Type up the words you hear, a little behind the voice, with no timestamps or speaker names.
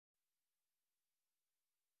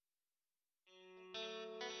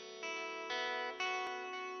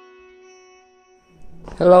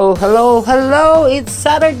Hello, hello, hello! It's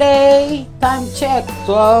Saturday! Time check,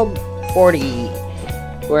 12:40.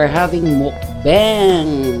 We're having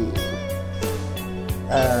mukbang.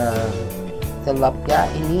 Tilapia,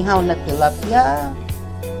 inihaw na tilapia.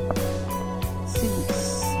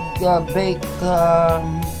 Bake,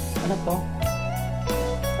 ano to?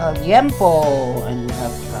 Liempo. And we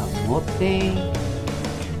have kamote,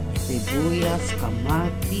 sibuyas,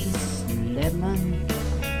 kamatis, lemon,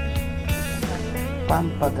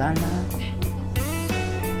 pampagana.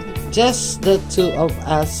 Just the two of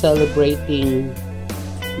us celebrating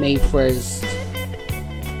May 1st.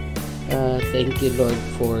 Thank you, Lord,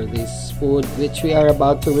 for this food which we are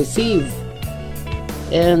about to receive.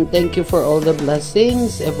 And thank you for all the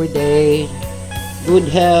blessings every day.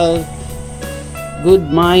 Good health,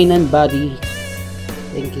 good mind and body.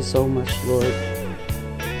 Thank you so much, Lord.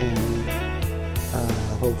 And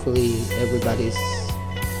hopefully everybody's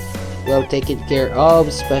well taken care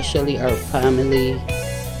of, especially our family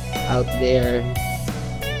out there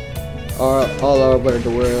or all over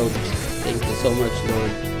the world. Thank you so much,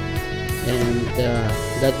 Lord. And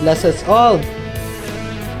God bless us all.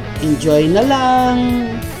 Enjoy na lang.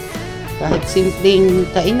 Kahit simpleng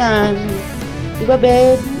kainan. Diba,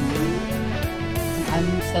 babe? I'm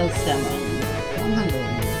so salmon. Ang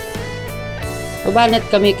halong. Mabanat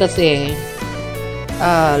kami kasi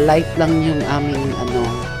light lang yung aming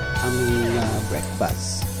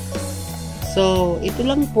breakfast. So, ito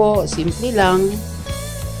lang po. Simple lang.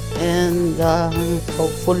 And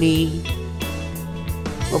hopefully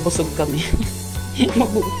mabusog kami.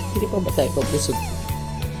 Hindi pa ba tayo mabusog?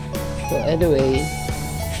 So anyway,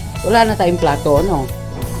 wala na tayong plato, no?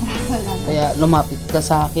 Kaya lumapit ka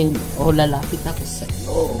sa akin o lalapit ako sa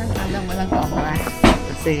iyo. Walang kamera.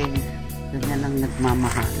 Kasi ganyan lang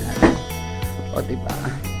nagmamahalan. O diba?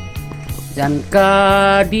 Diyan ka,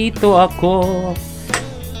 dito ako.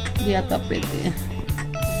 Hindi ata pwede.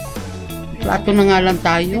 Plato na nga lang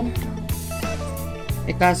tayo.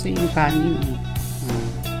 Eh kaso yung kanin eh.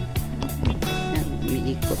 Yan,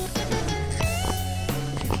 umiikot.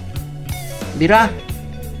 Bira.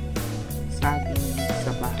 Saging,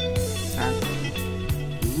 saba. Saging.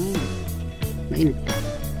 Mainit ka.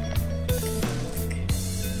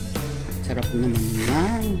 Sarap naman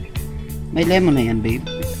yan. May lemon na yan, babe.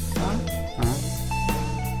 Ha?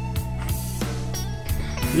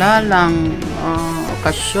 Lalang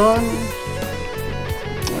okasyon.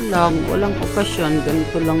 Walang okasyon.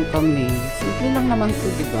 Ganito lang kami. Simple lang naman ito,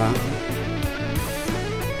 diba?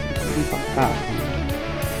 Ang pagkain.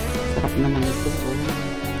 Sarap naman ito.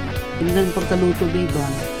 Tingnan pagkaluto, diba?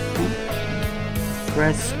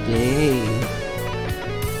 Fresh day.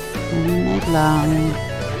 Mainit lang.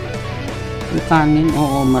 Yung kanin,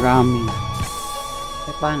 oo, marami.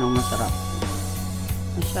 Eh, paano masarap?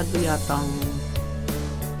 Masyado yatang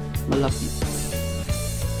malapit.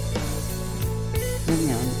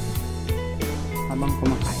 Ganyan. Habang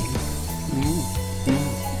kumakain.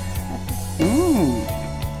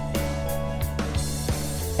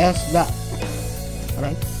 Esda.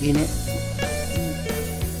 Alright, init.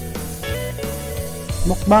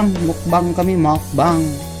 Mukbang kami, mukbang.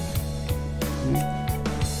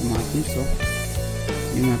 Tomatis, oh.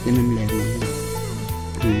 Yung natin ng lemon.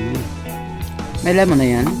 May lemon na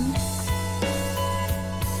yan.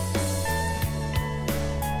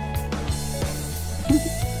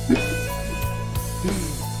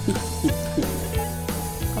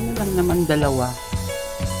 Kami lang naman dalawa.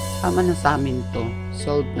 Tama na sa amin to.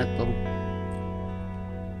 Solved na to.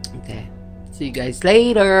 Okay. See you guys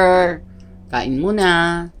later. Kain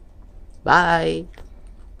muna. Bye.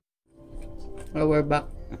 Well, we're back.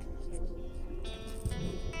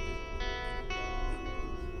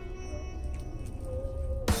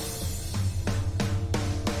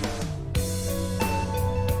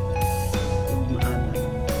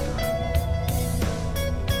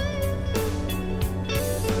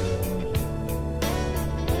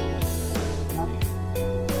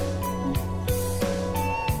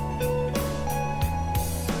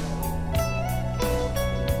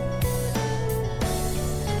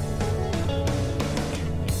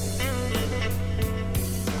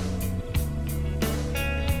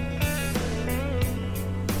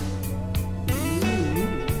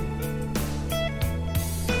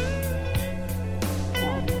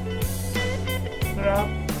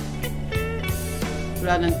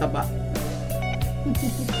 Wala ng taba.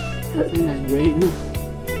 Kasi nag-brain.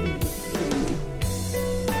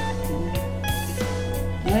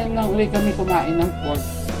 Ngayon lang ulit kami kumain ng pork.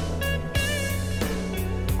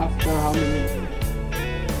 After how many?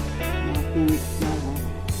 Mga 2 weeks na.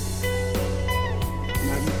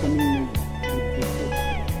 Bago kami nag-episode.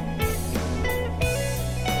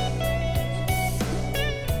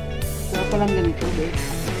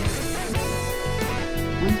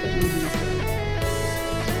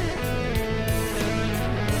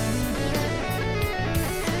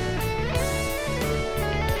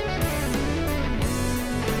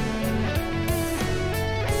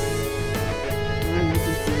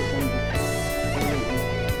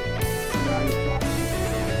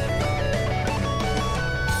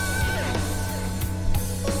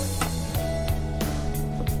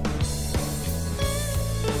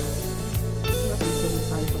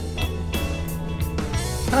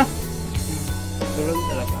 Tulog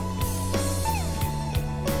talaga.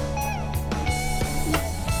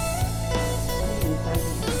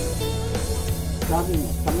 Sabi mo,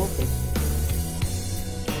 kamote.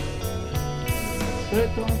 Pero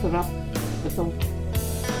ito ang sarap. Ito.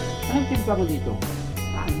 Anong timpla mo dito?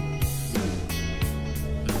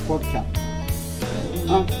 Pork chop.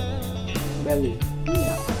 Belly.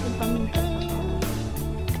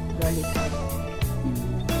 Garlic.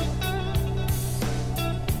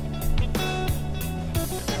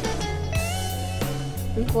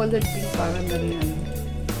 Yung colored pink parang na rin ano.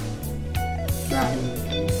 Da.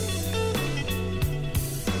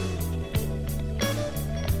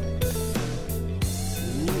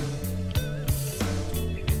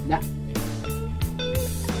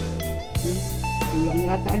 Ulang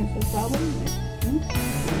yata ang sasawan.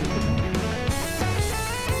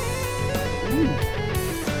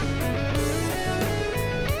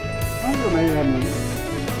 Ano may lemon?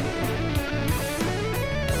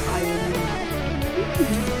 Ayaw mo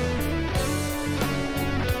na.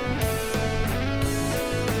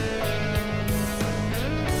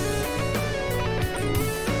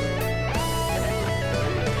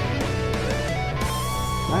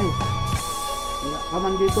 Bay, wala ka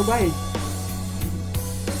man dito, Bay.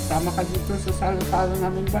 Tama ka dito sa salo-salo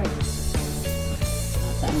namin, Bay.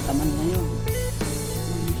 Nasaan ka man ngayon?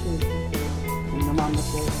 Kung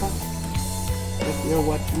namamasol ka, if you're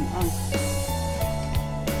watching us,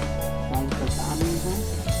 salo ka sa amin, ha?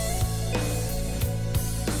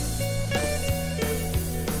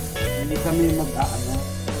 Hindi kami mag-aano.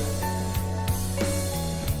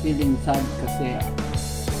 Feeling sad kasi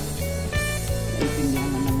naiintindihan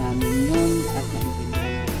naman namin yun at naiintindihan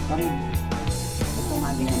namin kami.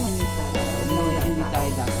 Automatic naman yung sa Hindi tayo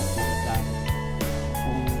dapat mag-sad.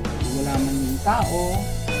 Kung wala man yung tao,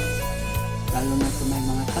 lalo na kung may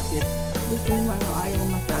mga sakit. gusto mo ano, ayaw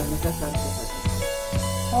masad, masasad ko pa.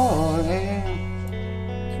 Oo,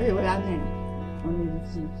 Kasi wala na yun. Only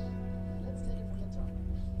disease.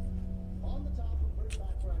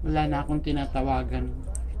 wala na akong tinatawagan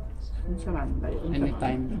Ang sarap ba yun?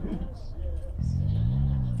 anytime.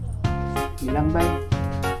 Ilang ba?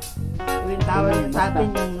 Yung tawag niya sa atin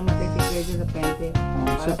yung namatay si Claire sa Pente.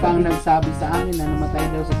 Siya pang nagsabi sa amin na namatay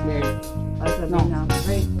daw sa Claire. Para sabihin na,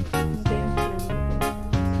 right,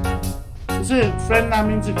 Kasi friend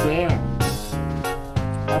namin si Claire.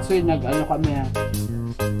 Kasi nag-ano kami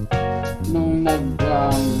nung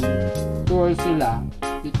nag-tour sila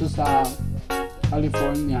dito sa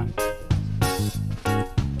California.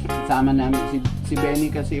 Kasama namin si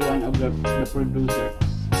Benny kasi one of the producers.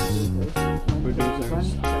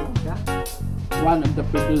 One of the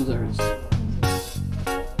producers.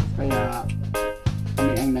 Kaya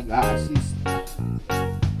kami ang nag-a-assist.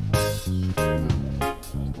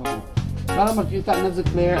 Para makita na si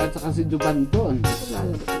Claire at saka si Duban doon.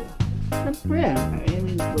 Siyempre.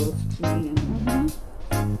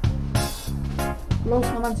 Close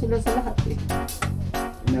naman sila sa lahat eh.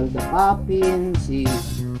 Imelda Papin, si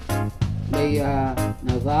Leia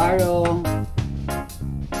Navarro,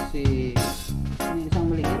 si isang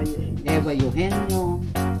maliit, Eva Eugenio.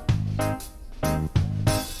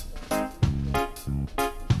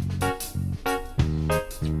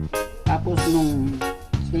 Tapos nung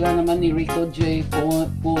sila naman ni Rico J.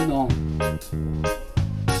 Puno,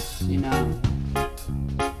 sina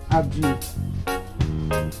Abju,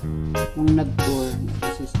 nung nag-tour,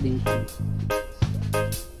 nag-assist din kami.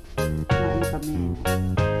 Ano kami,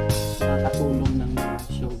 nakatulong ng mga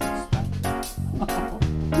show staff.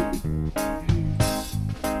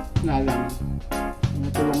 Nga lang,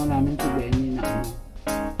 natulungan namin si Benny na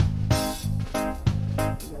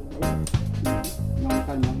mga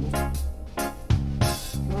kalma mo.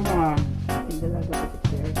 Pero mga Dalaga ko si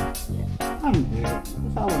Claire. hindi,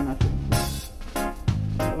 asawa na siya.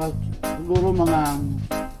 Siguro mga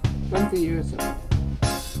 20 years ago.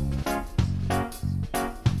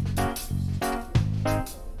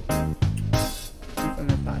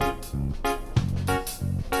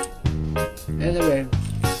 Anyway,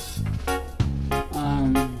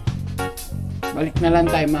 balik na lang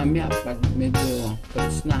tayo mamaya pag medyo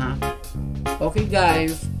tapos na ha. Okay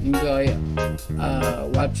guys, enjoy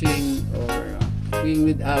watching or being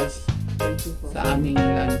with us Thank you po. sa aming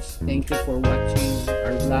lunch. Thank you for watching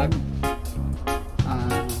our vlog.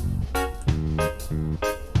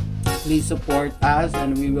 Please support us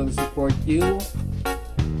and we will support you.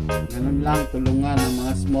 Ganun lang, tulungan ng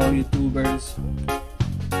mga small YouTubers.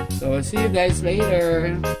 So, see you guys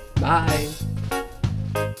later. Bye!